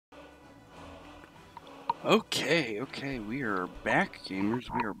Okay, we are back, gamers.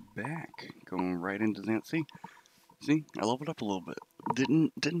 We are back. Going right into Xanathar. See, I leveled up a little bit.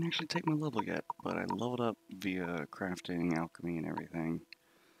 Didn't actually take my level yet, but I leveled up via crafting, alchemy, and everything.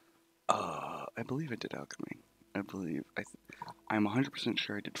 I believe I did alchemy. I'm 100%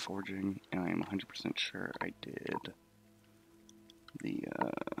 sure I did forging, and I am 100% sure I did the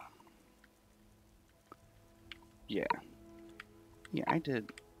yeah, I did.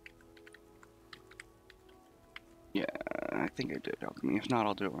 Yeah, I think I did alchemy. If not,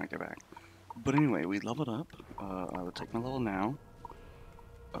 I'll do it when I get back. But anyway, we leveled up. I would take my level now.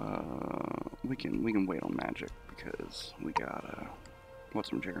 We can wait on magic because we got what's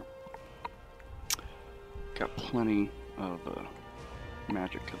some jigger. Got plenty of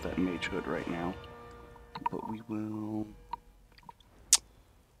magic of that mage hood right now, but we will.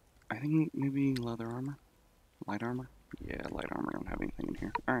 I think maybe leather armor, light armor. Yeah, light armor. I don't have anything in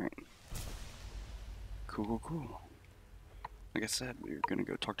here. All right, cool. Like I said, we're gonna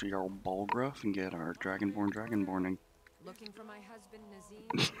go talk to Jarl Balgruff and get our dragonborning. Looking for my husband Nazim?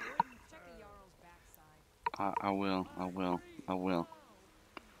 Check a Jarl's backside. I will.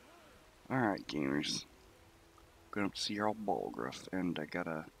 Alright, gamers. Going up to see Jarl Balgruff, and I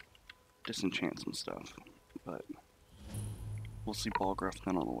gotta disenchant some stuff. But we'll see Balgruff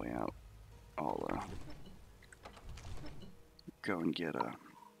then on the way out. I'll go and get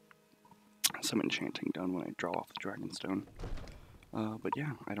some enchanting done when I draw off the Dragonstone. But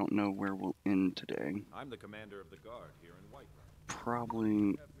yeah, I don't know where we'll end today. I'm the commander of the guard here in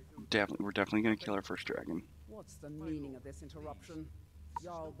Whiterun. We're definitely gonna kill our first dragon. What's the meaning of this interruption?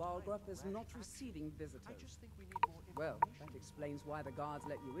 Jarl Balgruff is not receiving visitors. Well, that explains why the guards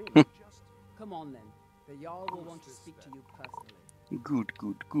let you in. Come on then. The Jarl will want to speak to you personally. Good.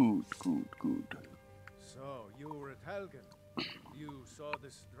 So, you were at Helgen. You saw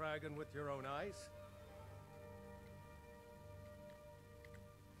this dragon with your own eyes?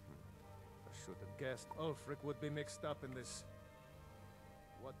 I should have guessed Ulfric would be mixed up in this.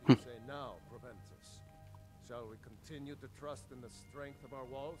 What do you say now, Proventus? Shall we continue to trust in the strength of our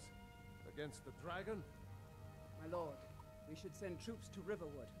walls against the dragon? My lord, we should send troops to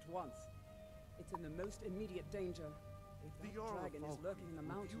Riverwood at once. It's in the most immediate danger. If that dragon is lurking in the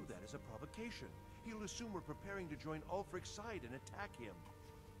mountains... view that as a provocation. He'll assume we're preparing to join Ulfric's side and attack him.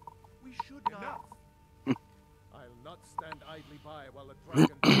 We should not... Enough! I'll not stand idly by while the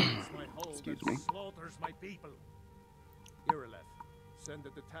dragon takes my hold and slaughters my people. Irileth, send a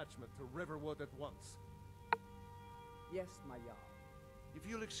detachment to Riverwood at once. Yes, my Jarl. If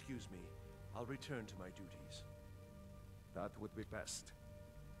you'll excuse me, I'll return to my duties. That would be best.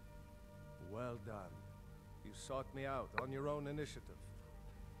 Well done. You sought me out on your own initiative.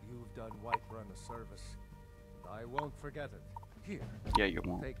 You've done Whiterun a service. I won't forget it. Here. Yeah, you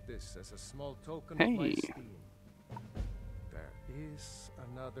won't. Take this as a small token of my Hey. esteem. There is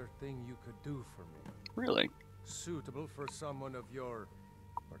another thing you could do for me. Really? Suitable for someone of your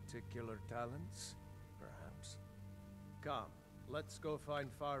particular talents, perhaps. Come, let's go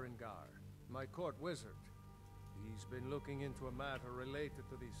find Farengar, my court wizard. He's been looking into a matter related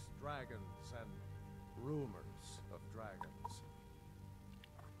to these dragons and rumors of dragons.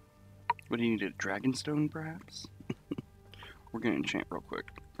 What do you need, a Dragonstone, perhaps? We're gonna enchant real quick.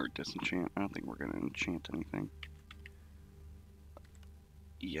 Or disenchant. I don't think we're gonna enchant anything.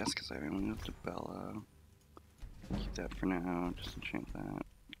 Yes, because I only have to Bella. Keep that for now. Disenchant that.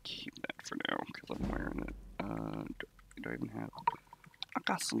 Keep that for now, because I'm wearing it. Do I even have... I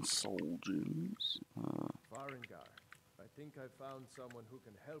got some soul gems. Farengar, I think I found someone who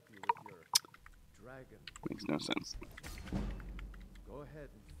can help you with your dragon. Makes no sense. Go ahead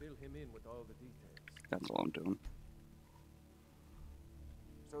and fill him in with all the details. That's all I'm doing.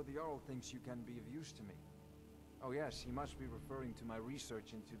 So the Jarl thinks you can be of use to me. Oh yes, he must be referring to my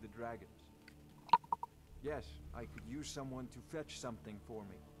research into the dragons. Yes, I could use someone to fetch something for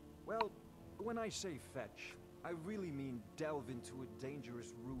me. Well, when I say fetch, I really mean delve into a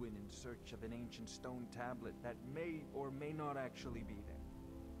dangerous ruin in search of an ancient stone tablet that may or may not actually be there.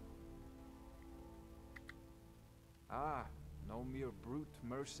 Ah, no mere brute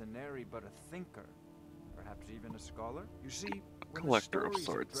mercenary, but a thinker. Perhaps even a scholar? You see, when the Collector of stories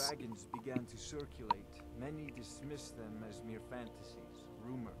sorts. dragons began to circulate, many dismissed them as mere fantasies,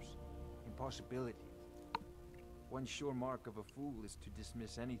 rumors, impossibilities. One sure mark of a fool is to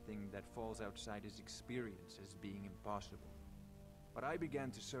dismiss anything that falls outside his experience as being impossible. But I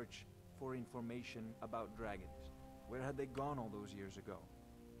began to search for information about dragons. Where had they gone all those years ago?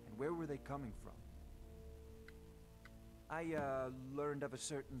 And where were they coming from? I learned of a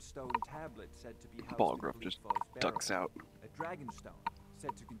certain stone tablet said to be housed Balgruff in just Bleakfall's ducks barrow. out. A dragon stone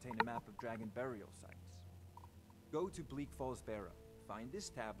said to contain a map of dragon burial sites. Go to Bleak Falls Barrow, find this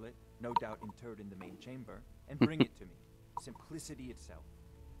tablet, no doubt interred in the main chamber, and bring it to me. Simplicity itself.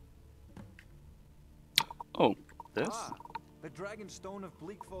 Oh, this? Ah, the Dragon Stone of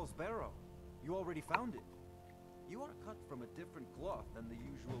Bleak Falls Barrow. You already found it. You are cut from a different cloth than the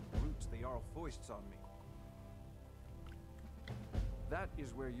usual brutes the Jarl foists on me. That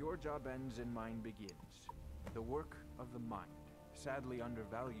is where your job ends and mine begins. The work of the mind, sadly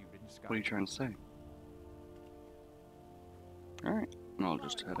undervalued in Skyrim. What are you trying to say? Alright, I'll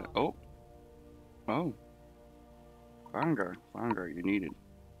just head it. Oh! Oh! Farengar, you needed.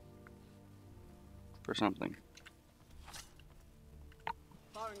 For something.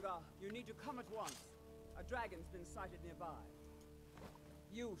 Farengar, you need to come at once. A dragon's been sighted nearby.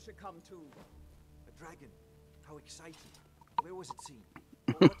 You should come too. A dragon? How exciting. Where was it seen?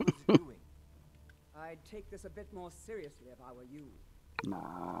 Or what was it doing? I'd take this a bit more seriously if I were you.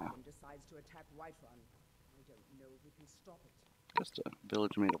 Nah, Dragon decides to attack Whiterun. I don't know who can stop it. just a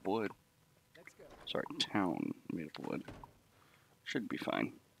village made of wood. Let's go. Sorry, town made of wood. Should be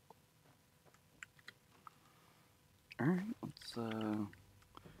fine. Alright, let's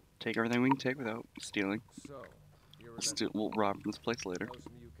take everything we can take without stealing. So, Irileth We'll rob this place later. tells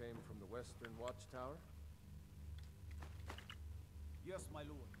me you came from the Western Watchtower? Yes, my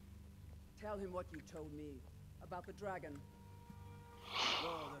lord. Tell him what you told me about the dragon.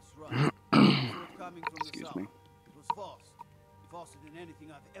 Oh, that's right. So it coming from the Excuse south. me. It was fast. Faster than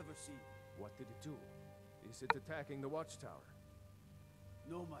anything I've ever seen. What did it do? Is it attacking the Watchtower?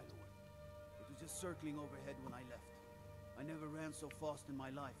 No, my lord. It was just circling overhead when I left. I never ran so fast in my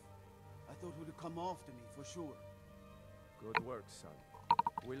life. I thought it would come after me, for sure. Good work, son.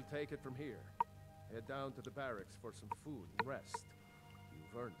 We'll take it from here. Head down to the barracks for some food and rest.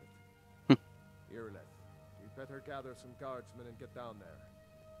 You've earned it. Irileth, we'd better gather some guardsmen and get down there.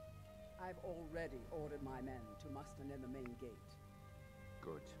 I've already ordered my men to muster near the main gate.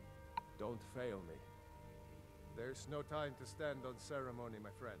 Good. Don't fail me. There's no time to stand on ceremony,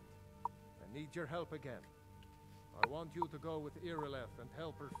 my friend. I need your help again. I want you to go with Irileth and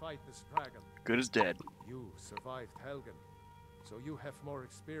help her fight this dragon. Good as dead. You survived Helgen, so you have more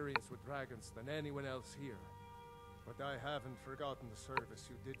experience with dragons than anyone else here. But I haven't forgotten the service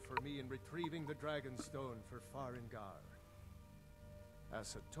you did for me in retrieving the Dragon Stone for Farengar.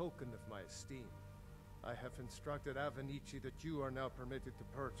 As a token of my esteem, I have instructed Avenici that you are now permitted to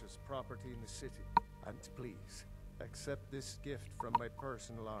purchase property in the city. And please, accept this gift from my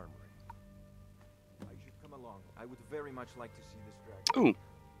personal armory. I should come along. I would very much like to see this dragon.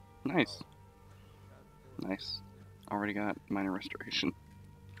 Ooh, nice. Nice. Already got minor restoration.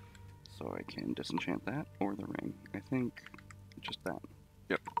 So I can disenchant that or the ring. I think just that.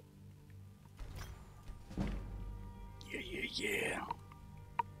 Yep. Yeah.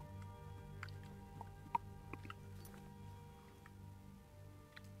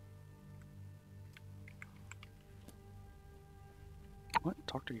 What?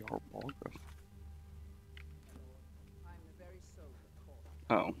 Talk to Jarl Balgruuf. I'm the very soul of court.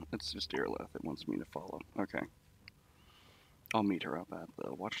 Oh, it's just Irileth. It wants me to follow. Okay. I'll meet her up at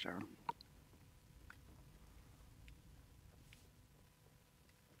the watchtower.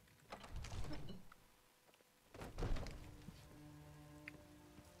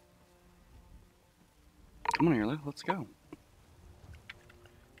 Come on, Irileth, let's go.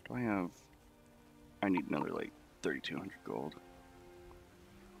 Do I have... I need another, like, 3,200 gold.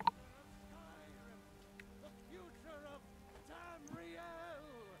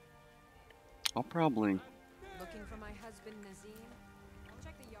 I'll probably Looking for my husband Nazim? I'll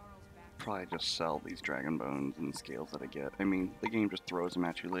check the Jarl's back. probably just sell these dragon bones and scales that I get. I mean, the game just throws them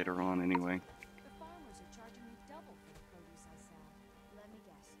at you later on anyway. The farmers are charging me double for the produce I sell. Let me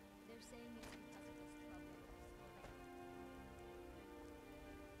guess. They're saying it's because of this trouble.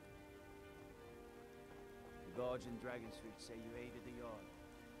 The guards in Dragon Street say you aided the Jarl.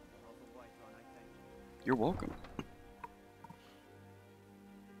 On behalf of Whiterun, I thank you. You're welcome.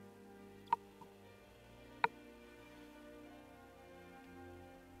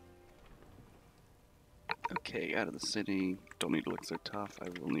 Okay, out of the city. Don't need to look so tough. I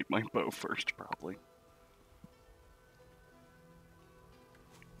will need my bow first, probably.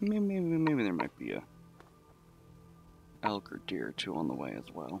 Maybe there might be a elk or deer or two on the way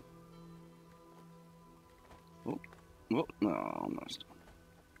as well. Oh, no, almost.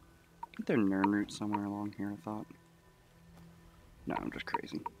 Isn't there Nern root somewhere along here, I thought? No, I'm just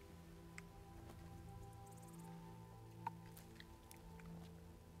crazy.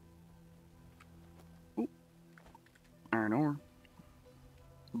 Ooh. Iron ore.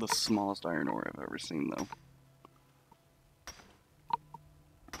 The smallest iron ore I've ever seen, though.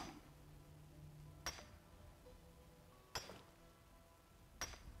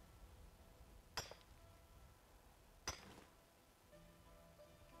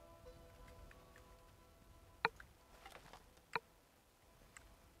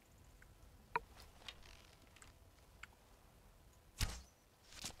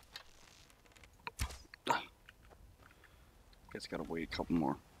 guess gotta wait a couple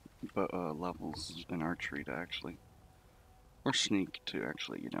more levels in archery to actually, or sneak to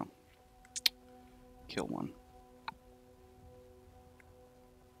actually, you know, kill one.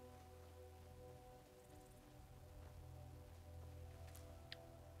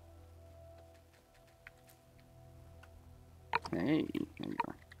 Hey, there you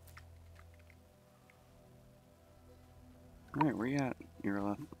are. Alright, where you at,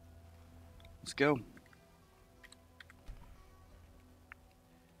 Irla? Let's go.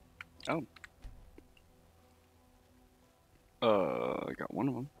 Oh. I got one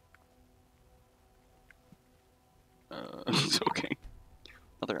of them. It's okay.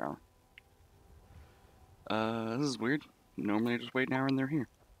 Another hour. This is weird. Normally I just wait an hour and they're here.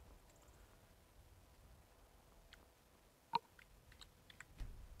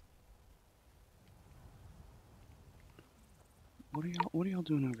 What are y'all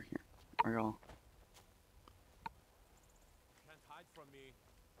doing over here? Are y'all? Can't hide from me.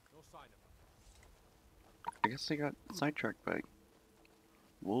 No sign of him. I guess they got sidetracked by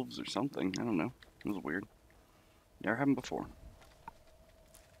wolves or something. I don't know. It was weird. Never happened before.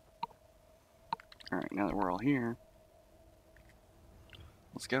 Alright, now that we're all here,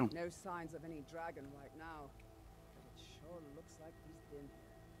 let's go. No signs of any dragon right now, but it sure looks like he's been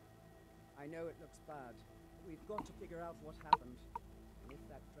here. I know it looks bad, but we've got to figure out what happened, and if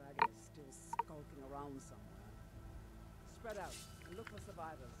that dragon is still skulking around somewhere. Spread out and look for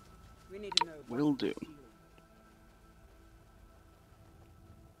survivors. We need to know. Will do.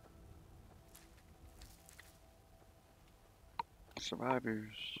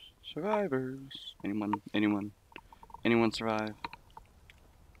 Survivors. Survivors. Anyone survive?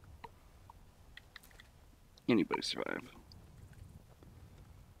 Anybody survive?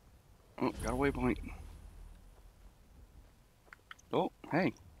 Oh, got a waypoint. Oh,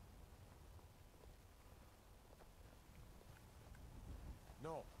 hey.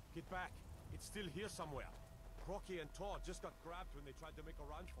 No, get back. It's still here somewhere. Crocky and Todd just got grabbed when they tried to make a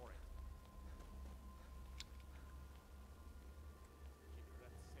run for it.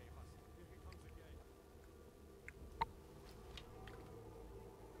 Let's save us. Here he comes again.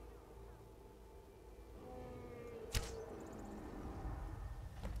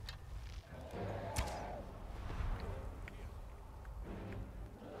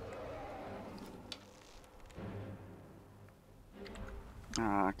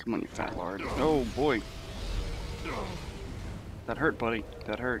 Ah, come on, you fat lard. Oh, boy. That hurt, buddy.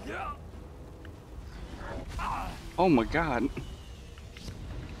 That hurt. Oh, my God.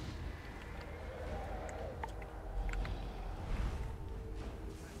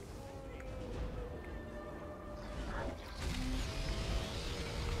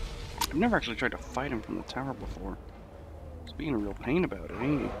 I've never actually tried to fight him from the tower before. He's being a real pain about it,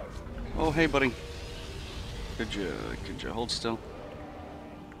 ain't he? Oh, hey, buddy. Could you hold still?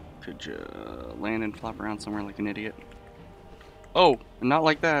 Could you land and flop around somewhere like an idiot? Oh, not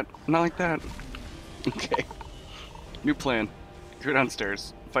like that. Not like that. Okay. New plan. Go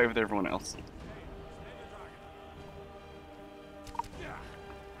downstairs. Fight with everyone else.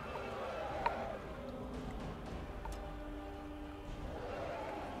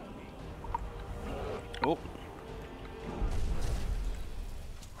 Oh.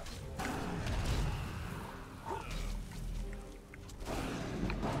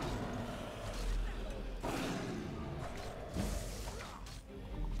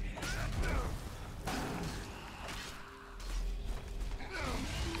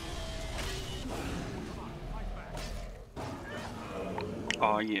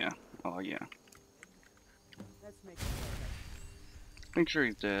 Oh yeah. Oh yeah. Let's make sure Make sure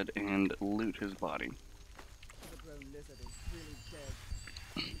he's dead and loot his body. that the grown lizard is really dead.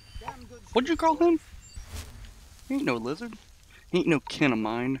 Damn good. What'd you call him? He ain't no lizard. He ain't no kin of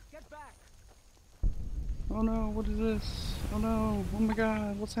mine. Get back! Oh no, what is this? Oh no, oh my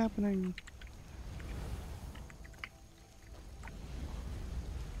god, what's happening?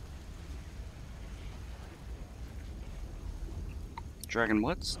 Dragon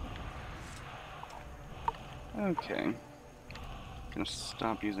what's? Okay. Gonna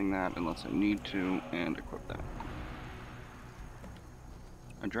stop using that unless I need to and equip that.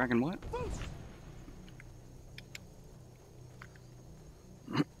 A dragon what?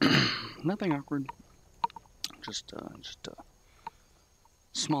 Nothing awkward. Just a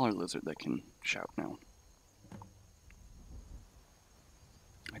smaller lizard that can shout now.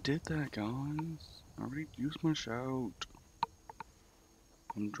 I did that, guys. I already used my shout.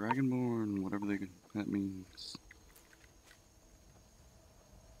 I'm Dragonborn, whatever that means.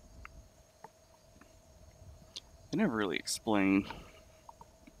 They never really explain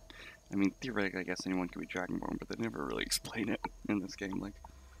I mean, theoretically, I guess anyone could be Dragonborn, but they never really explain it in this game. Like,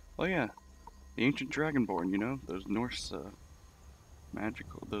 oh yeah, the ancient Dragonborn, you know, those Norse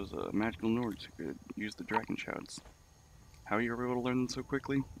magical Nords who could use the dragon shouts. How are you able to learn them so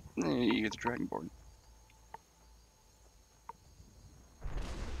quickly? You use Dragonborn.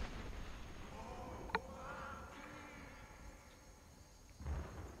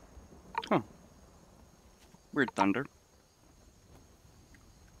 Huh. Weird thunder.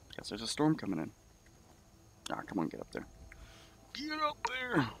 Guess there's a storm coming in. Ah, come on, get up there. Get up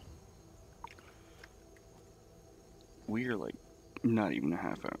there! We're like not even a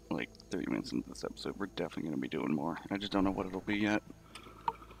half hour, like 30 minutes into this episode. We're definitely going to be doing more. I just don't know what it'll be yet.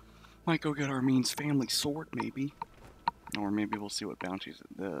 Might go get Armin's family sword, maybe. Or maybe we'll see what bounties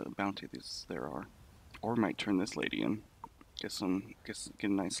there are. Or might turn this lady in. Get a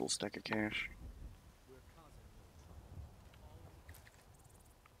nice little stack of cash.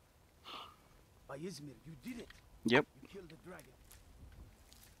 By Izmir, you did it. Yep. You killed the dragon.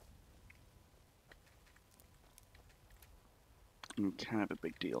 Kind of a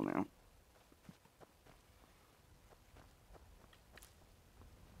big deal now.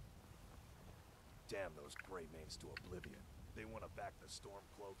 Damn those gray mains to oblivion. They want to back the storm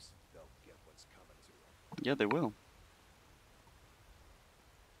cloaks. They'll get what's coming to them. Yeah, they will.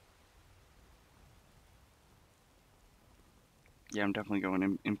 Yeah, I'm definitely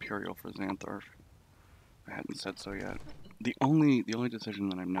going Imperial for Xanathar. I hadn't said so yet. The only decision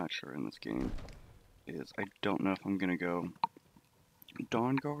that I'm not sure in this game is I don't know if I'm gonna go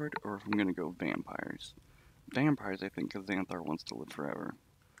Dawn Guard or if I'm gonna go Vampires. Vampires, I think, because Xanathar wants to live forever.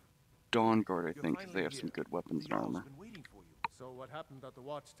 Dawn Guard, I think, because they have some good weapons and armor. So what happened at the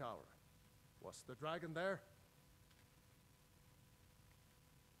watchtower? Was the dragon there?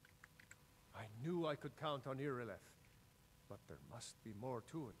 I knew I could count on Irileth, but there must be more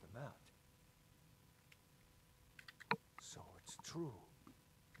to it than that. So it's true.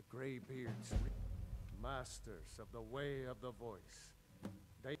 The Greybeards, masters of the way of the voice.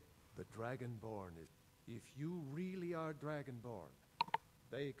 The Dragonborn is... If you really are Dragonborn,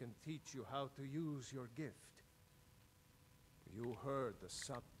 they can teach you how to use your gift. You heard the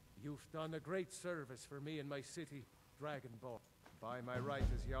sub. You've done a great service for me in my city, Dragonborn. By my right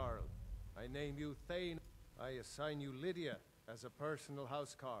as Jarl, I name you Thane. I assign you Lydia as a personal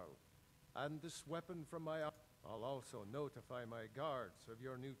housecarl. And this weapon from my... I'll also notify my guards of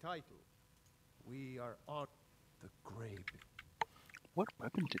your new title. We are on the Grave. What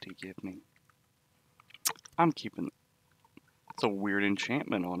weapon did he give me? I'm keeping... It's a weird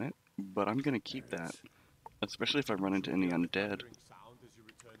enchantment on it, but I'm gonna keep that. Especially if I run into any undead.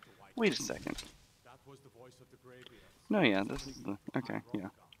 Wait a second. No, yeah, this is the... Okay, yeah.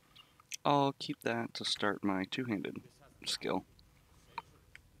 I'll keep that to start my two-handed skill.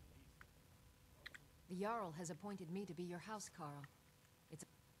 The Jarl has appointed me to be your house, Carl.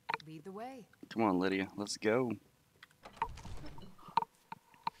 Lead the way. Come on, Lydia, let's go.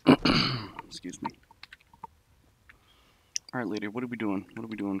 Excuse me. Alright, Lydia, what are we doing? What are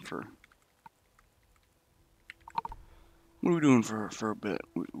we doing for... What are we doing for a bit?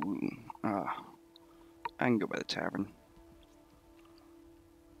 I can go by the tavern.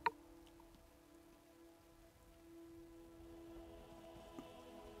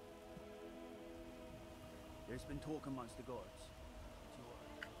 There's been talk amongst the guards.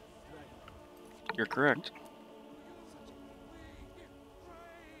 You're correct.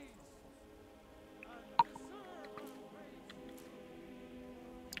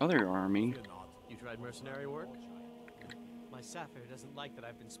 Oh, there you are, Armin. You tried mercenary work? My Sapphire doesn't like that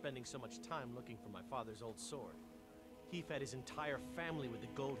I've been spending so much time looking for my father's old sword. He fed his entire family with the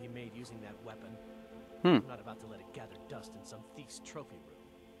gold he made using that weapon. I'm not about to let it gather dust in some thief's trophy room.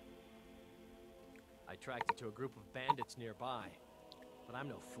 I tracked it to a group of bandits nearby, but I'm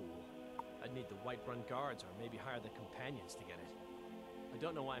no fool. I'd need the Whiterun guards or maybe hire the companions to get it. I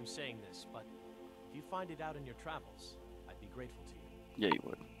don't know why I'm saying this, but if you find it out in your travels, I'd be grateful to you. Yeah, you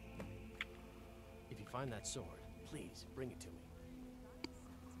would. If you find that sword, please bring it to me.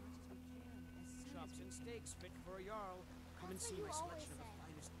 Chops and steaks fit for a Jarl. Come and see my selection of the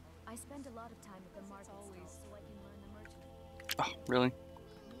finest. I spend a lot of time at the market stalls so I can learn the merchant. Oh, really?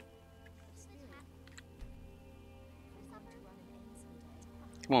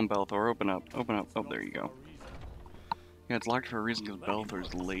 Come on, Belthor, open up. Open up. Oh, there you go. Yeah, it's locked for a reason because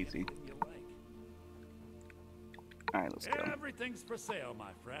Belthor's lazy. Alright, let's go. Everything's for sale,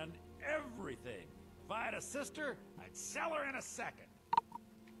 my friend. Everything. If I had a sister, I'd sell her in a second.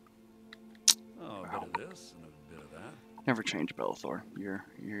 Oh, a bit of this and a bit of that. Never change, Belthor.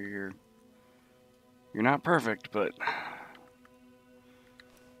 You're not perfect, but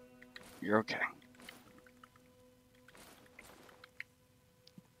You're okay.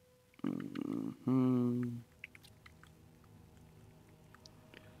 Mm-hmm.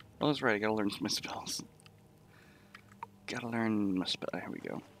 Oh, that's right. I gotta learn some spells. Gotta learn my spell. Here we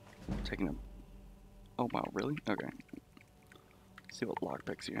go. Taking a. Oh wow, really? Okay. See what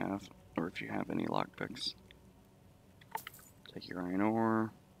lockpicks you have, or if you have any lockpicks. Take your iron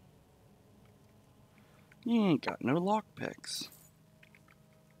ore. You ain't got no lockpicks.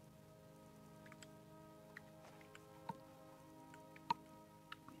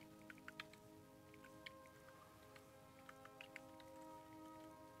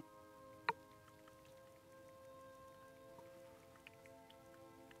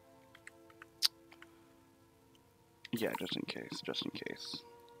 Yeah, just in case, just in case.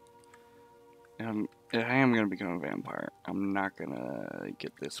 I am gonna become a vampire. I'm not gonna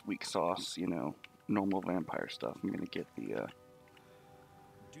get this weak sauce, you know, normal vampire stuff. I'm gonna get the,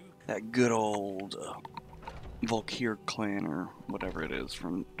 that good old, Valkyr clan or whatever it is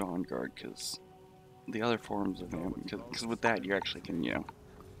from Dawnguard, because the other forms of vampire, because with that you actually can, you know,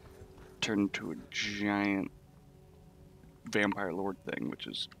 turn into a giant vampire lord thing, which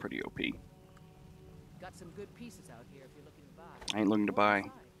is pretty OP. Got some good pieces out here if you're looking to buy. I ain't looking to buy.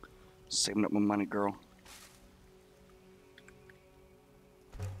 Saving up my money, girl.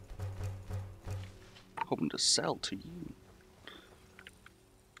 Hoping to sell to you.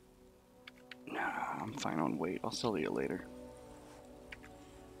 Nah, I'm fine on weight. I'll sell to you later.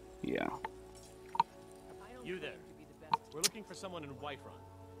 Yeah. You there. We're looking for someone in Whiterun.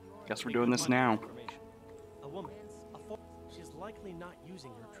 Guess we're doing this now. A woman. She's likely not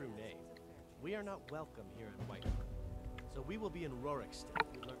using her true name. We are not welcome here in Whiterun. So we will be in Rorikstead.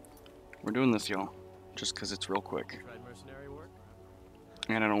 We're doing this, y'all. Just because it's real quick. Tried mercenary work?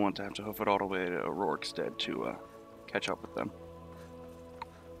 And I don't want to have to hoof it all the way to Rorikstead to catch up with them.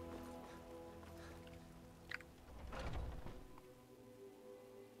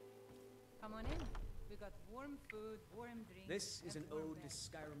 Come on in. We got warm food, warm drinks. This is an ode to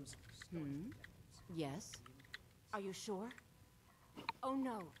Skyrim's. Yes? Are you sure? Oh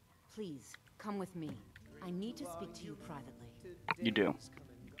no. Please, come with me. I need to speak to you privately. You do.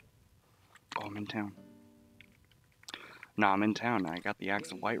 Oh, I'm in town. Nah, I'm in town. I got the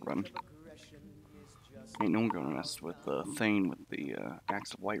Axe of Whiterun. Ain't no one gonna mess with Thane with the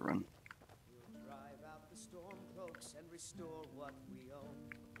Axe of Whiterun. Drive out the storm cloaks and restore what we own.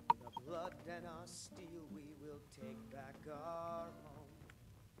 The blood and our steel, we will take back our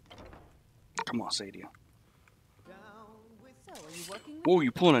home. Come on, Sadia. So, are you working? Whoa,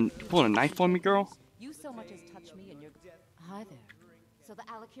 you pulling a knife on me, girl? You so much as touch me and you're... Hi there. So the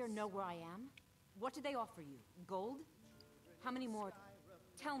Alakir know where I am? What do they offer you? Gold? How many more?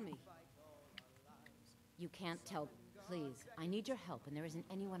 Tell me. You can't tell. Please, I need your help and there isn't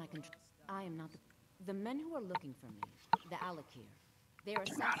anyone I can... I am not the men who are looking for me, the Alakir. They are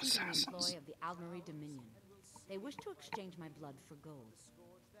assassins in the employ of the Almeri Dominion. They wish to exchange my blood for gold.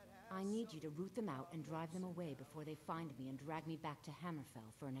 I need you to root them out and drive them away before they find me and drag me back to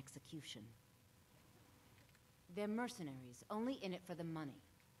Hammerfell for an execution. They're mercenaries, only in it for the money.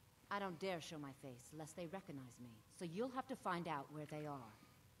 I don't dare show my face, lest they recognize me, so you'll have to find out where they are.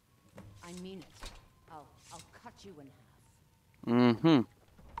 I mean it. I'll cut you in half.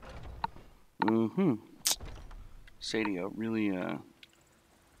 Sadia, really,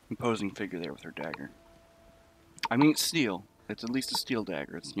 imposing figure there with her dagger. I mean, it's steel. It's at least a steel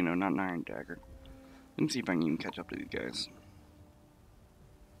dagger. It's, you know, not an iron dagger. Let me see if I can even catch up to these guys.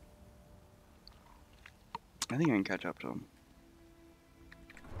 I think I can catch up to them.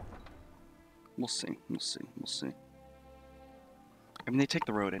 We'll see. We'll see. We'll see. I mean, they take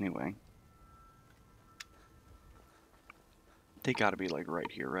the road anyway. They gotta be, like, right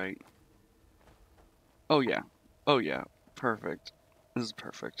here, right? Oh, yeah. Oh, yeah. Perfect. This is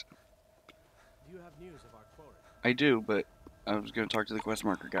perfect. Do you have news of our quarry? I do, but I was gonna talk to the quest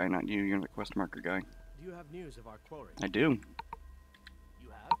marker guy, not you. You're the quest marker guy. Do you have news of our quarry? I do. You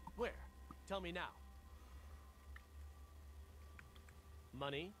have? Where? Tell me now.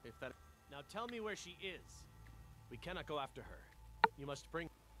 Money, if that... Now tell me where she is. We cannot go after her. You must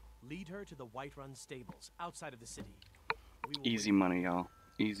lead her to the Whiterun stables, outside of the city. Easy money, y'all.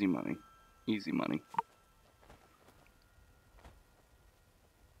 Easy money. Easy money.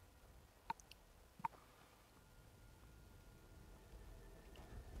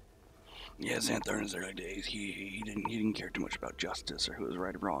 Yeah, Xanathar in his early days, he didn't care too much about justice or who was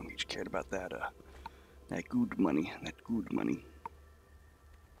right or wrong. He just cared about that good money,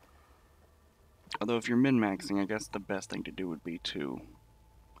 Although if you're min-maxing, I guess the best thing to do would be to,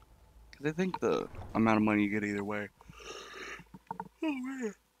 because I think the amount of money you get either way. Oh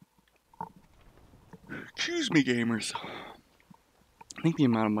man. Excuse me, gamers. I think the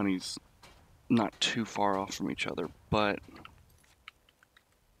amount of money's not too far off from each other, but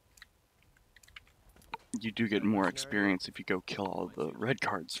you do get more experience if you go kill all the red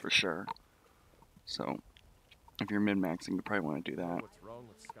cards for sure. So, if you're min-maxing, you probably want to do that. What's wrong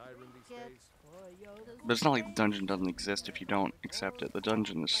with Skyrim these days? But it's not like the dungeon doesn't exist if you don't accept it. The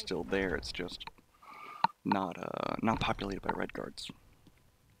dungeon is still there, it's just not populated by red guards.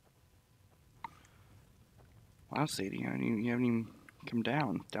 Wow, Sadie, you haven't even come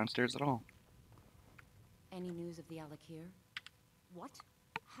downstairs at all. Any news of the Alakir? What?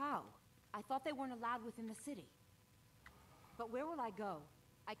 How? I thought they weren't allowed within the city. But where will I go?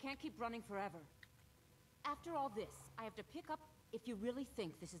 I can't keep running forever. After all this, I have to pick up. If you really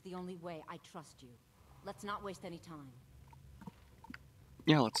think this is the only way, I trust you. Let's not waste any time.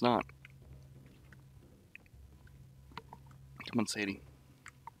 Yeah, let's not. Come on, Sadie.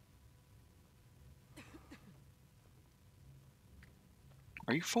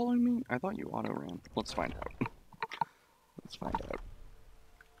 Are you following me? I thought you auto-ran. Let's find out. Let's find out.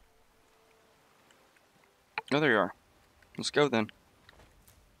 Oh, there you are. Let's go then.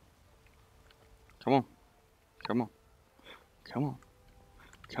 Come on. Come on. Come on.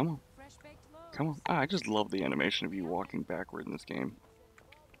 Come on. Come on. Ah, I just love the animation of you walking backward in this game.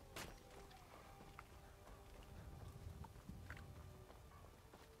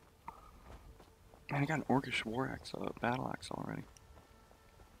 Man, I got an Orcish war axe, battle axe already.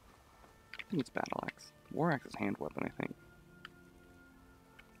 I think it's battle axe. War axe is hand weapon, I think.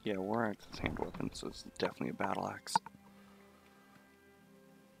 Yeah, war axe is hand weapon, so it's definitely a battle axe.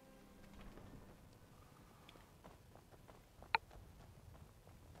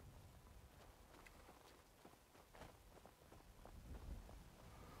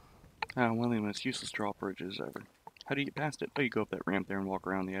 One of the most useless drawbridges ever. How do you get past it? Oh, you go up that ramp there and walk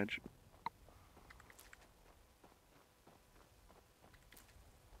around the edge.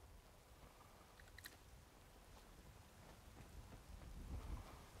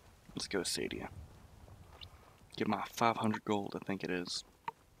 Let's go, Sadia. Get my 500 gold, I think it is.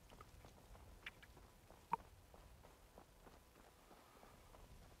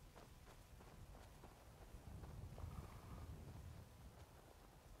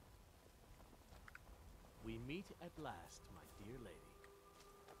 We meet at last, my dear lady.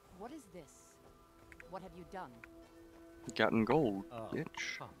 What is this? What have you done? Gotten gold, Oh,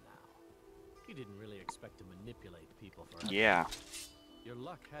 bitch. come now. You didn't really expect to manipulate people forever. Yeah. Your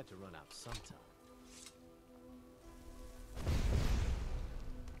luck had to run out sometime.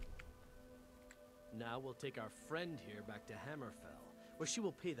 Now we'll take our friend here back to Hammerfell, where she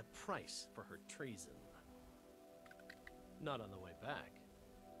will pay the price for her treason. Not on the way back.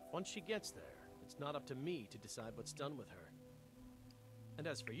 Once she gets there, it's not up to me to decide what's done with her. And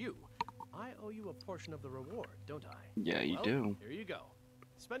as for you, I owe you a portion of the reward, don't I? Yeah, you Well, do. Here you go.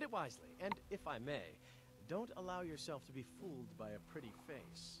 Spend it wisely, and if I may, don't allow yourself to be fooled by a pretty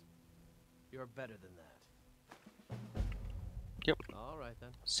face. You're better than that. Yep. All right, then.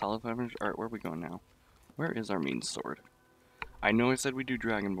 Solid 500. Alright, where are we going now? Where is our main sword? I know I said we do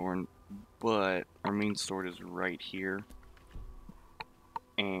Dragonborn, but our main sword is right here.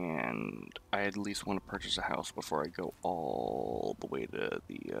 And I at least want to purchase a house before I go all the way to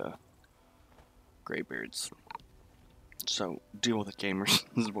the Greybeards. So, deal with it, gamers.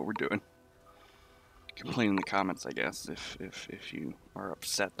 This is what we're doing. Complain in the comments, I guess, if you are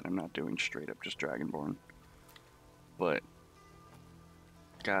upset that I'm not doing straight up just Dragonborn. But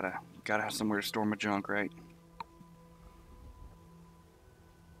gotta have somewhere to store my junk, right?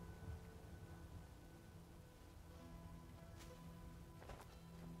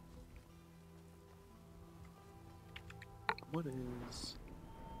 What is?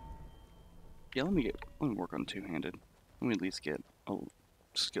 Yeah, let me work on two-handed. Let me at least get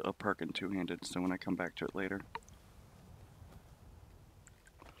a perk in two-handed, so when I come back to it later.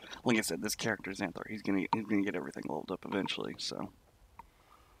 Like I said, this character Xanathar, he's gonna get everything leveled up eventually, so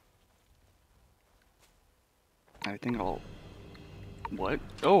I think I'll. What?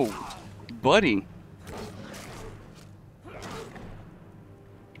 Oh, buddy.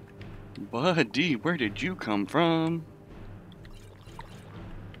 Buddy, where did you come from?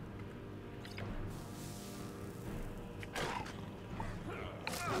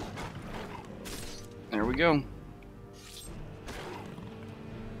 There we go.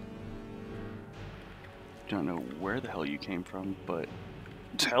 Don't know where the hell you came from, but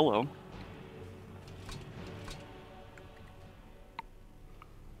hello.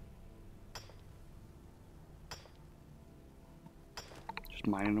 Just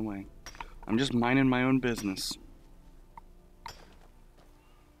mining away. I'm just minding my own business.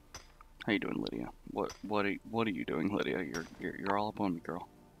 How you doing, Lydia? What are you doing, Lydia? You're all up on me, girl.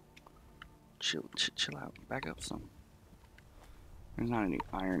 Chill out. Back up some. There's not any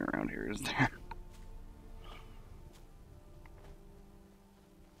iron around here, is there?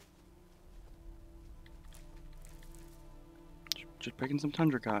 Just picking some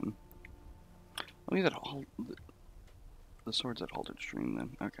tundra cotton. Oh, he's at the sword's at halted stream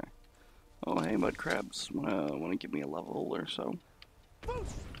then. Okay. Oh, hey, mud crabs. Wanna give me a level or so?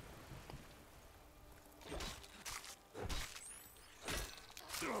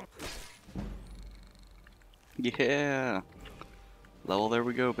 Yeah. Level, there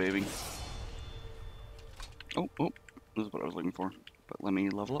we go, baby. Oh, this is what I was looking for. But let me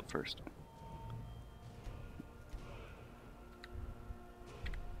level up first.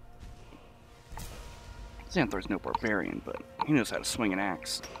 Xanathar's no barbarian, but he knows how to swing an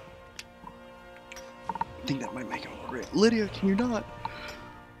axe. I think that might make him great. Lydia, can you not?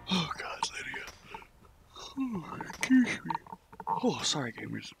 Oh God, Lydia. Oh, excuse me. Oh, sorry,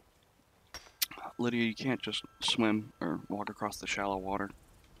 gamers. Lydia, you can't just swim or walk across the shallow water.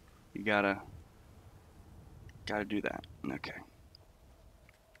 You gotta do that. Okay.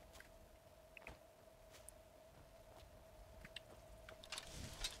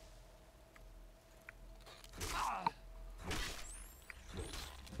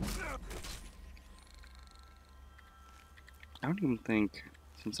 I don't even think,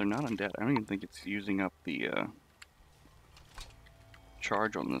 since they're not undead, I don't even think it's using up the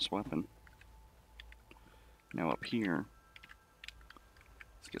charge on this weapon. Now up here,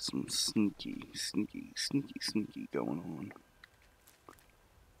 let's get some sneaky going on.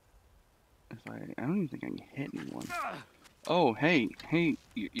 I don't even think I can hit anyone. Oh, hey,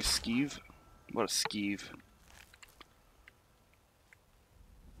 you skeeve. What a skeeve.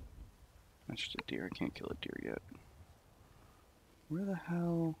 That's just a deer. I can't kill a deer yet. Where the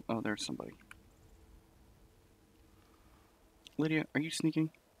hell? Oh, there's somebody. Lydia, are you sneaking?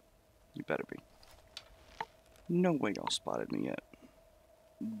 You better be. No way y'all spotted me yet.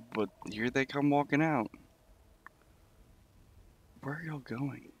 But here they come walking out. Where are y'all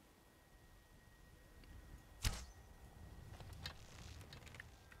going?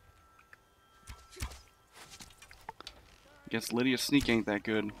 Guess Lydia's sneak ain't that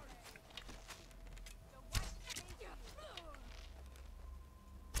good.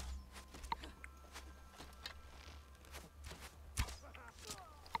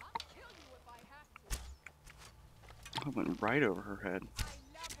 I went right over her head.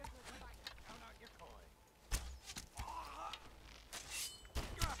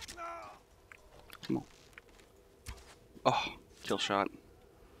 Come on. Oh, kill shot.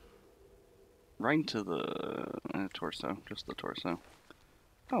 Right into the torso, just the torso.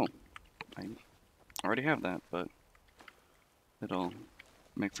 Oh, I already have that, but it'll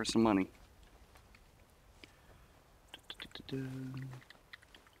make for some money.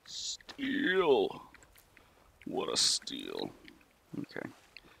 Steal! What a steal. Okay.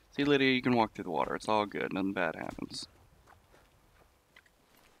 See, Lydia, you can walk through the water. It's all good. Nothing bad happens.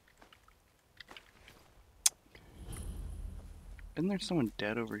 Isn't there someone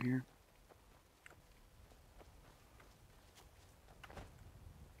dead over here?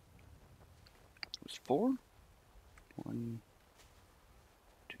 There's 4? 1,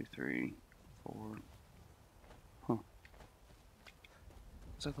 2, 3, 4. Huh.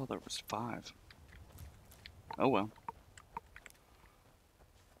 'Cause I thought there was 5. Oh well.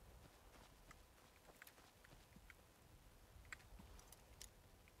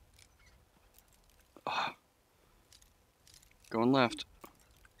 Ugh. Going left.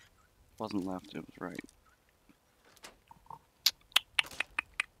 Wasn't left, it was right.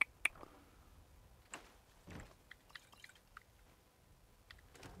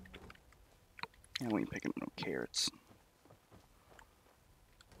 Yeah, we ain't picking up no carrots.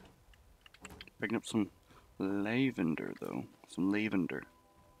 Picking up some lavender, though. Some lavender.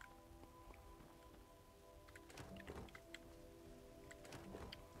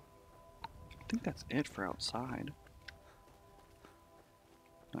 I think that's it for outside.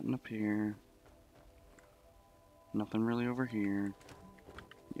 Nothing up here. Nothing really over here.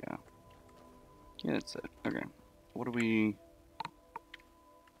 Yeah. Yeah, that's it. Okay. What do we...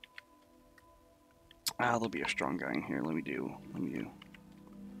 Ah, there'll be a strong guy in here. Let me do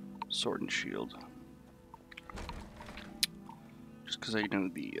sword and shield. Just because I know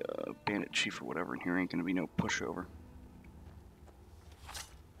the bandit chief or whatever in here ain't gonna be no pushover.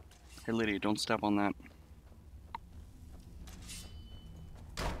 Hey Lydia, don't step on that.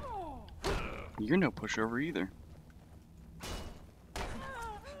 You're no pushover either.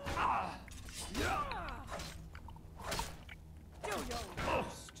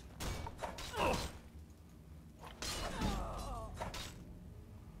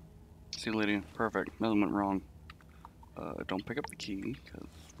 See, Lydia. Perfect. Nothing went wrong. Don't pick up the key, because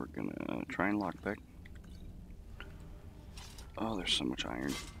we're gonna try and lockpick. Oh, there's so much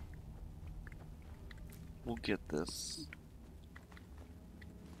iron. We'll get this.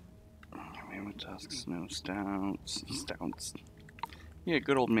 Mammoth tusks, no stouts. Stouts. Yeah,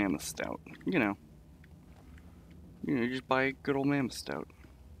 good old mammoth stout. You know, just buy a good old mammoth stout.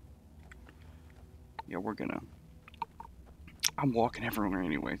 Yeah, we're gonna. I'm walking everywhere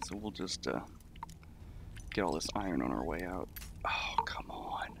anyway, so we'll just get all this iron on our way out. Oh, come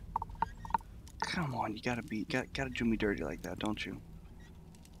on. Come on, you gotta do me dirty like that, don't you?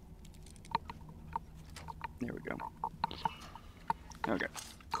 There we go. Okay.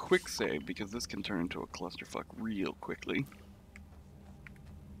 Quick save, because this can turn into a clusterfuck real quickly.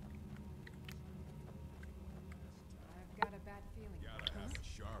 I've got a bad feeling.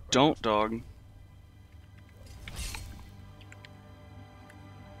 Don't, dog.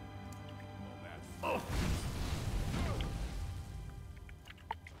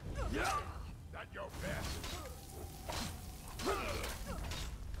 Not your best.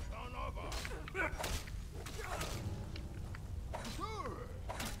 Son of a...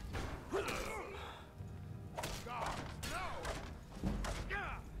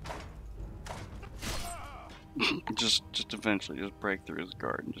 just eventually just break through his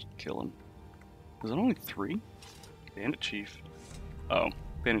guard and just kill him. Was it only 3? Bandit Chief. Oh,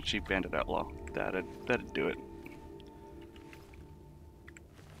 Bandit Chief, Bandit Outlaw. That'd do it.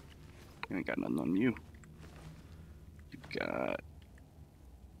 You ain't got nothing on you. You got...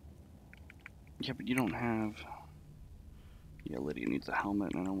 Yeah, but you don't have... Yeah, Lydia needs a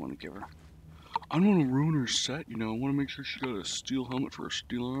helmet, and I don't want to give her... I don't want to ruin her set, you know. I want to make sure she got a steel helmet for her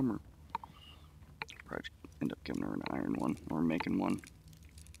steel armor. Probably end up giving her an iron one, or making one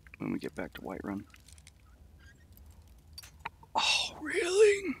when we get back to Whiterun. Oh,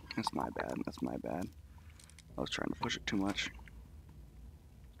 really? That's my bad. That's my bad. I was trying to push it too much.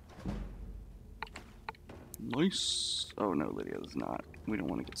 Nice. Oh no, Lydia is not. We don't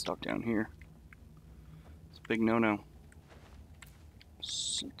want to get stuck down here. It's a big no-no.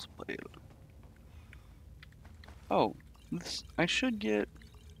 Salt pile. Oh, I should get...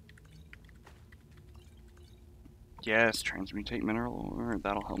 Yes, transmutate mineral ore.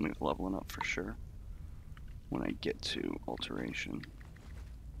 That'll help me with leveling up for sure. When I get to alteration.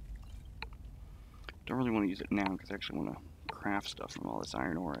 Don't really want to use it now because I actually want to craft stuff from all this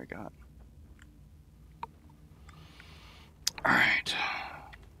iron ore I got. Alright.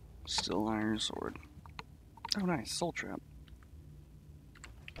 Still iron sword. Oh nice, soul trap.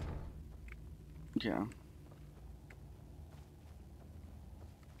 Yeah.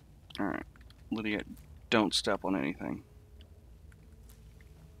 Alright. Lydia, don't step on anything.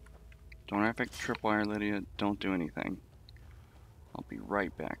 Don't affect tripwire, Lydia. Don't do anything. I'll be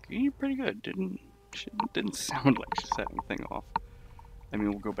right back. You're pretty good. Didn't sound like she set anything off. I mean,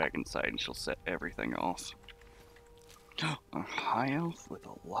 we'll go back inside and she'll set everything off. A high elf with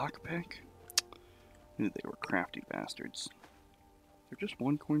a lockpick? Knew they were crafty bastards. They're just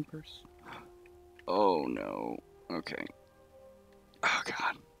one coin purse? Oh no. Okay. Oh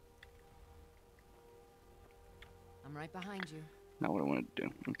god. I'm right behind you. Not what I wanted to do.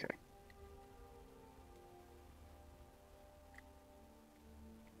 Okay.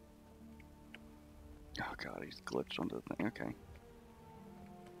 Oh god, he's glitched onto the thing. Okay.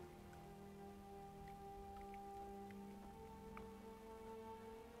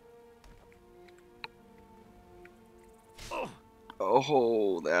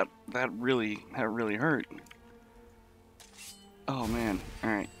 Oh, that really hurt. Oh man.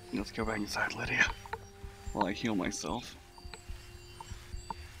 Alright, let's go back inside, Lydia. While I heal myself.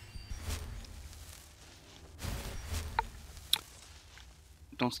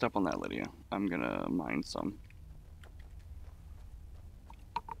 Don't step on that, Lydia. I'm gonna mine some.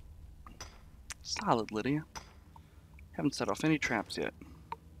 Solid, Lydia. Haven't set off any traps yet.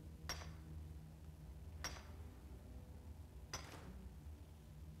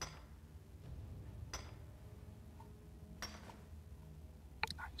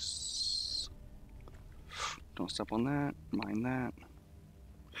 Nice. Don't step on that. Mine that.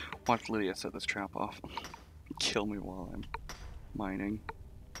 Watch Lydia set this trap off. Kill me while I'm mining.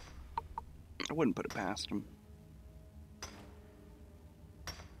 I wouldn't put it past him.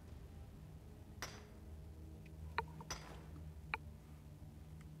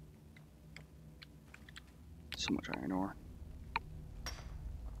 So much iron ore.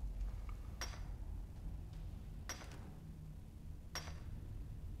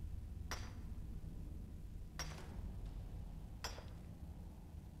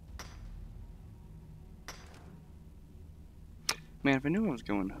 Man, if I knew I was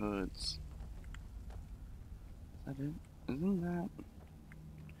going hoods. Is that it? Isn't that?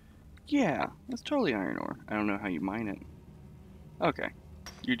 Yeah, that's totally iron ore. I don't know how you mine it. Okay.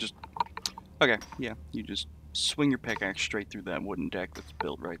 You just... Okay, yeah. You just swing your pickaxe straight through that wooden deck that's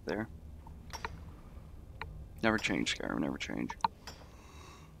built right there. Never change, Skyrim, never change.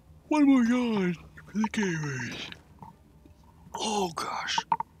 One more god for the gamers. Oh, gosh.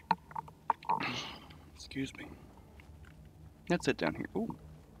 Excuse me. That's it down here. Ooh.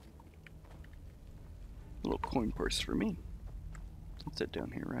 A little coin purse for me. That's it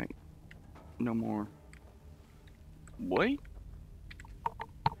down here, right? No more. Wait.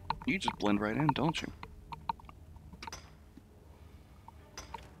 You just blend right in, don't you?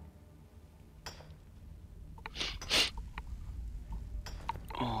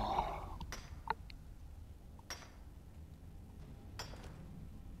 Oh.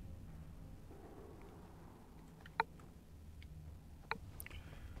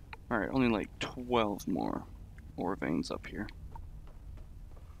 Alright, only like 12 more ore veins up here.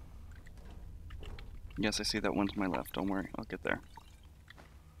 Yes, I see that one to my left. Don't worry, I'll get there.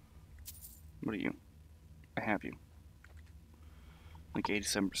 What are you? I have you. Like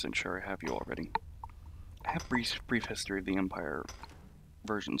 87% sure I have you already. I have brief history of the Empire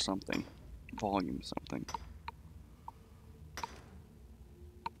version something. Volume something.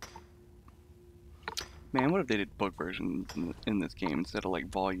 Man, what if they did book versions in this game instead of like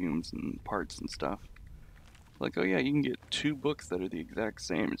volumes and parts and stuff? Like, oh yeah, you can get 2 books that are the exact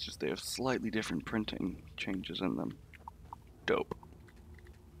same, it's just they have slightly different printing changes in them. Dope.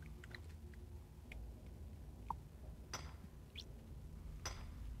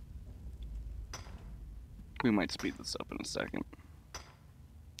 We might speed this up in a second.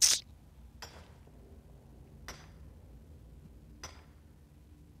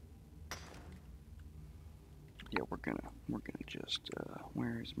 Yeah, we're gonna just,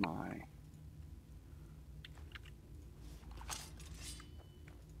 where's my...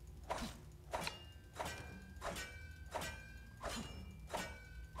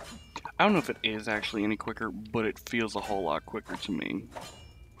 I don't know if it is actually any quicker, but it feels a whole lot quicker to me.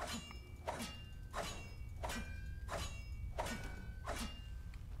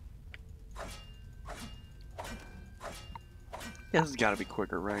 Yeah, this has got to be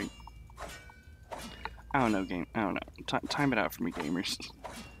quicker, right? I don't know, game. I don't know. Time it out for me, gamers.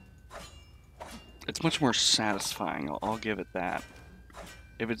 It's much more satisfying. I'll give it that.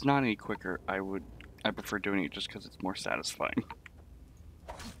 If it's not any quicker, I prefer doing it just because it's more satisfying.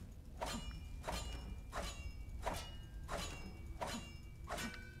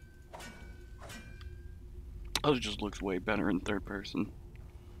 Oh, it just looks way better in third person.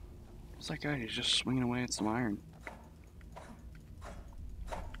 What's that guy? He's just swinging away at some iron.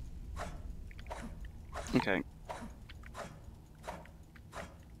 Okay.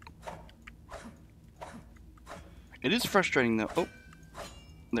 It is frustrating though. Oh,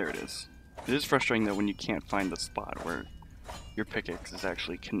 there it is. It is frustrating though when you can't find the spot where your pickaxe is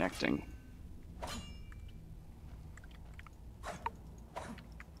actually connecting.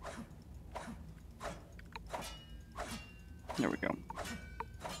 There we go.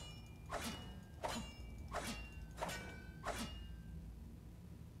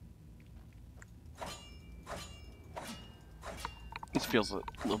 This feels a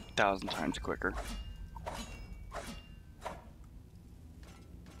 1,000 times quicker.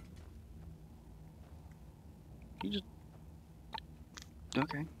 You just...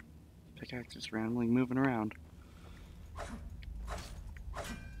 Okay. Pickaxe is randomly moving around.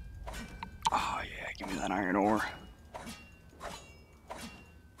 Oh yeah, give me that iron ore.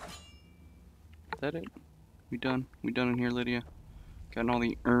 Is that it? We done? We done in here, Lydia? Gotten all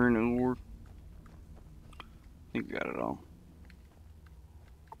the iron ore? I think we got it all.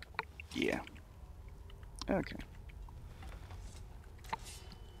 Yeah. Okay.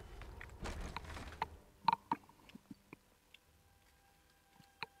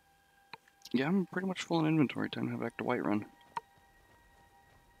 Yeah, I'm pretty much full in inventory. Time to head back to Whiterun.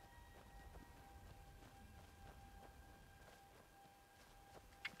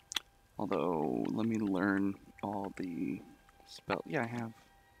 Although, let me learn all the spell. Yeah, I have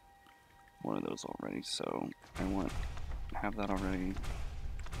one of those already, so I want to have that already.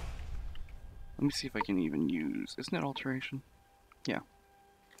 Let me see if I can even use... Isn't it alteration? Yeah.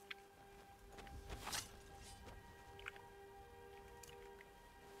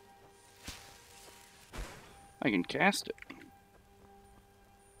 I can cast it.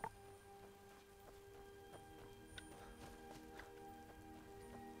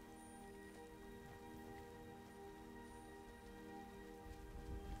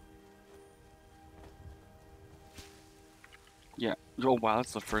 Yeah, Oh wow,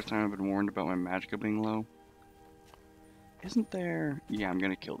 that's the first time I've been warned about my magicka being low. Isn't there? Yeah, I'm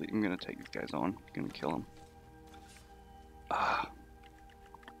gonna kill these. I'm gonna take these guys on. I'm gonna kill them. Ah,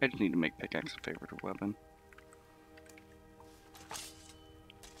 I just need to make pickaxe a favorite weapon.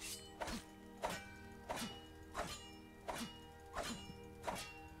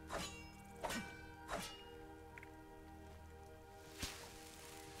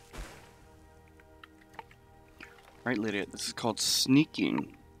 Right, Lydia, this is called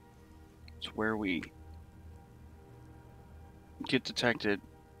sneaking. It's where we get detected,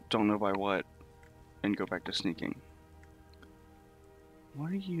 don't know by what, and go back to sneaking.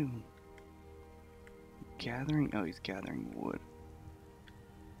 What are you gathering? Oh, he's gathering wood.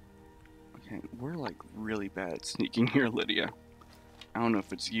 Okay, we're like really bad at sneaking here, Lydia. I don't know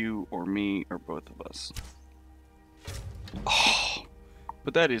if it's you or me or both of us. Oh,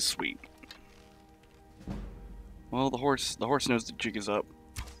 but that is sweet. Well, the horse knows the jig is up.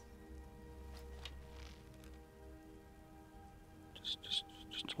 Just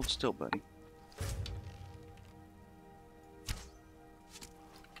hold still, buddy.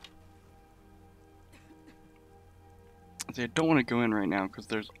 See, I don't want to go in right now because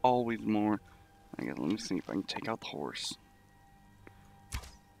there's always more. I guess, let me see if I can take out the horse.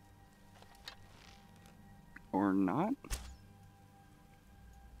 Or not?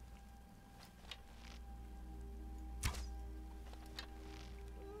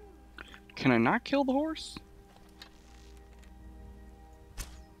 Can I not kill the horse?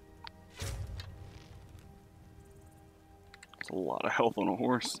 That's a lot of health on a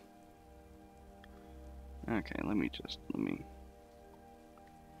horse. Okay,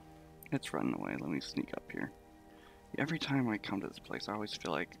 it's running away. Let me sneak up here. Every time I come to this place, I always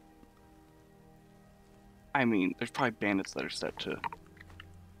feel like, I mean, there's probably bandits that are set to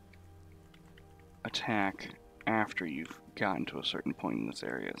attack after you've gotten to a certain point in this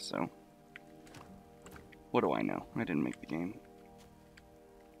area, so what do I know? I didn't make the game.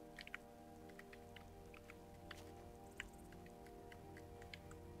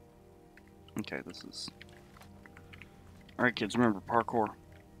 Okay, this is... Alright kids, remember parkour.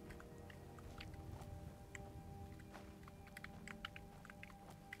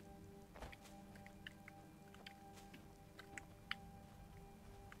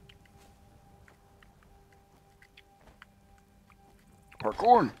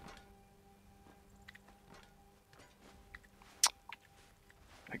 Parkour!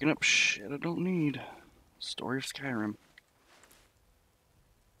 Picking up shit I don't need. Story of Skyrim.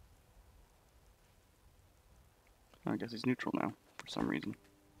 I guess he's neutral now, for some reason.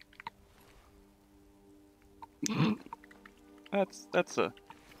 that's a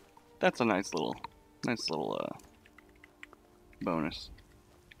nice little bonus.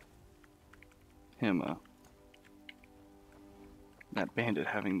 Him that bandit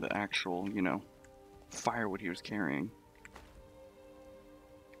having the actual, you know, firewood he was carrying.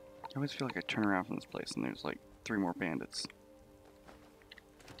 I always feel like I turn around from this place and there's like 3 more bandits.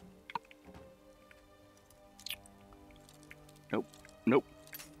 Nope. Nope.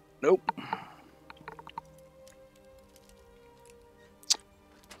 Nope.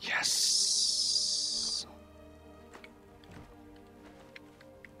 Yes.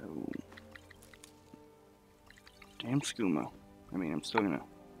 Oh. Damn skooma. I mean, I'm still gonna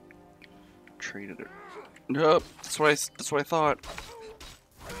trade it. Nope. That's what I thought.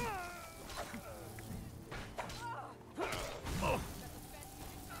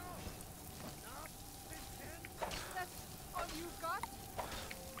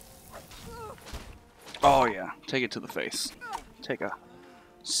 Oh yeah, take it to the face. Take a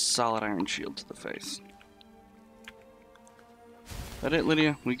solid iron shield to the face. That it,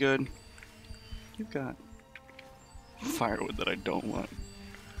 Lydia? We good? You've got firewood that I don't want.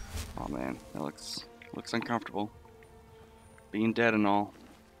 Oh man, that looks uncomfortable. Being dead and all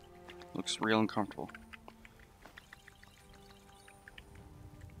looks real uncomfortable.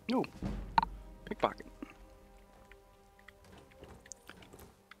 No, pickpocket.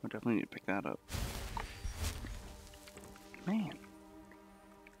 I definitely need to pick that up. Man,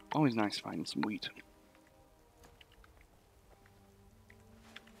 always nice finding some wheat.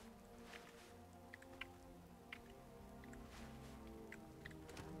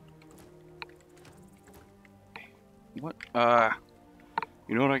 What?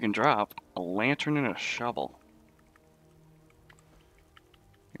 You know what I can drop? A lantern and a shovel.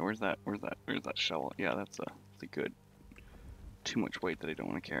 Yeah, where's that shovel? Yeah, that's a good. Too much weight that I don't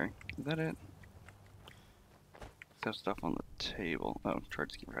want to carry. Is that it? Have stuff on the table. Oh,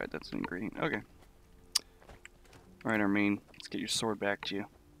 charge keep ride. That's an ingredient. Okay. All right, Armin. Let's get your sword back to you.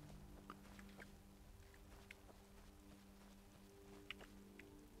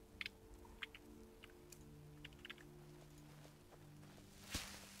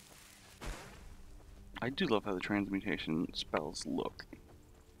 I do love how the transmutation spells look.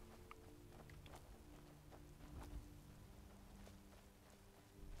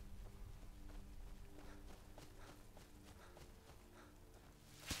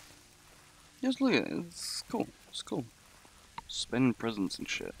 Just look at it. It's cool. It's cool. Spinning prisons and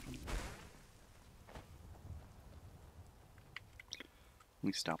shit. Let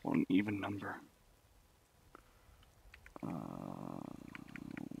me stop on an even number.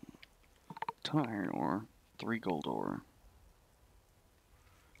 Ton of iron ore, 3 gold ore.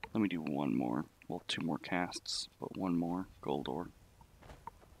 Let me do one more. Well, 2 more casts, but 1 more gold ore.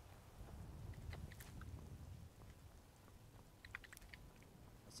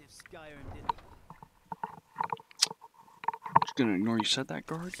 As if Skyrim didn't. Just gonna ignore you said that,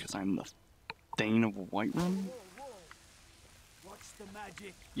 guard, because I'm the Thane of Whiterun. Watch the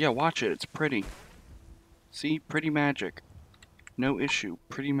magic. Yeah, watch it. It's pretty. See? Pretty magic. No issue.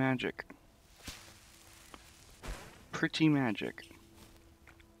 Pretty magic. Pretty magic.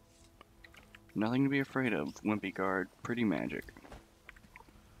 Nothing to be afraid of, Wimpy Guard. Pretty magic.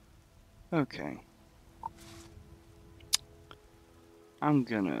 Okay. I'm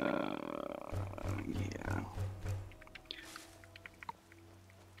gonna... yeah.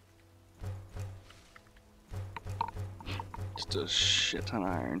 Just a shit ton of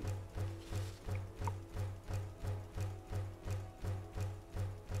iron.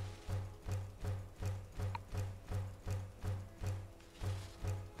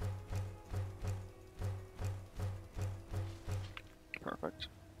 Perfect.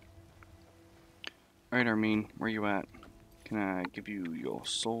 Alright, Armin, where you at? Can I give you your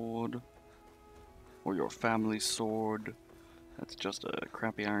sword? Or your family's sword? That's just a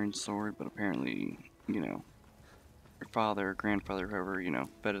crappy iron sword, but apparently, you know, your father, grandfather, whoever, you know,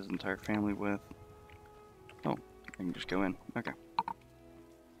 fed his entire family with. Oh, I can just go in. Okay.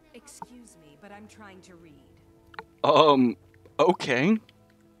 Excuse me, but I'm trying to read. Okay.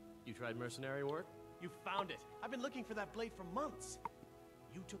 You tried mercenary work? You found it. I've been looking for that blade for months.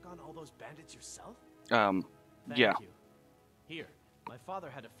 You took on all those bandits yourself? Yeah. Thank you. Here, my father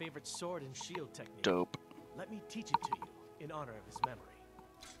had a favorite sword and shield technique. Dope. Let me teach it to you in honor of his memory.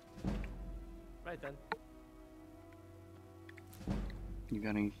 Right then. You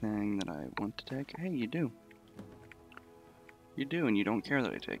got anything that I want to take? Hey, you do. You do, and you don't care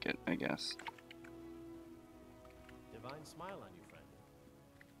that I take it, I guess. Divine smile on you, friend.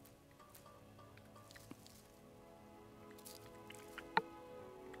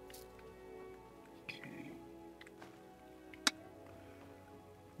 Okay.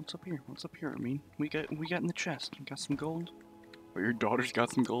 What's up here? What's up here, I mean? We got in the chest. Got some gold? Or your daughter's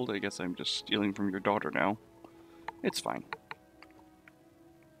got some gold? I guess I'm just stealing from your daughter now. It's fine.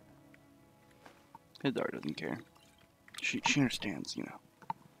 His daughter doesn't care. She understands, you know.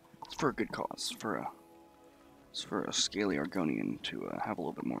 It's for a good cause. It's for a scaly Argonian to have a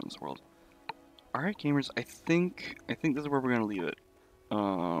little bit more in this world. Alright, gamers, I think this is where we're gonna leave it.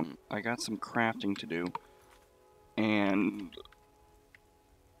 I got some crafting to do. And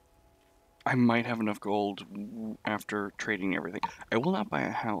I might have enough gold after trading everything. I will not buy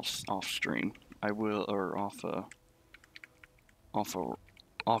a house off stream. I will, or off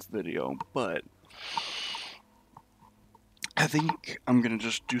video, but I think I'm gonna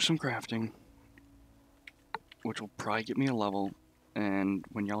just do some crafting, which will probably get me a level, and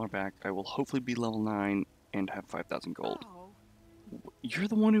when y'all are back, I will hopefully be level 9 and have 5,000 gold. Oh. You're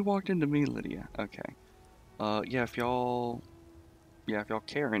the one who walked into me, Lydia. Okay. Yeah, if y'all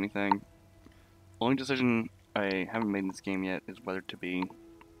care or anything, only decision I haven't made in this game yet is whether to be...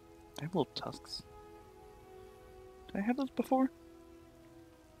 I have little tusks. Did I have those before?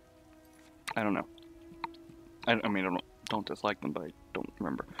 I don't know. I mean, I don't dislike them, but I don't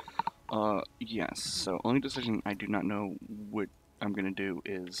remember. Yes, so only decision I do not know what I'm gonna do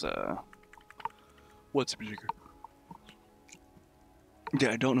is, what's particular?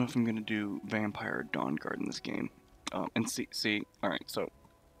 Yeah, I don't know if I'm gonna do Vampire or Dawn Guard in this game. And see, alright, so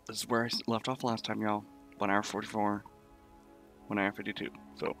this is where I left off last time, y'all. 1 hour 44, 1 hour 52.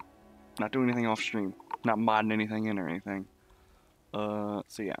 So, not doing anything off stream, not modding anything in or anything.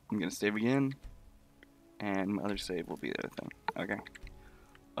 So yeah, I'm gonna save again, and my other save will be the other thing. Okay.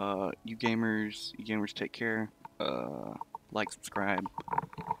 You gamers take care. Like, subscribe,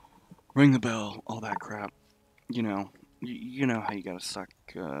 ring the bell, all that crap. You know, you know how you gotta suck.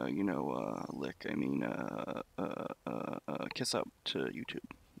 Lick. I mean, kiss up to YouTube.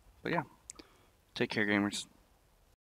 But yeah, take care, gamers.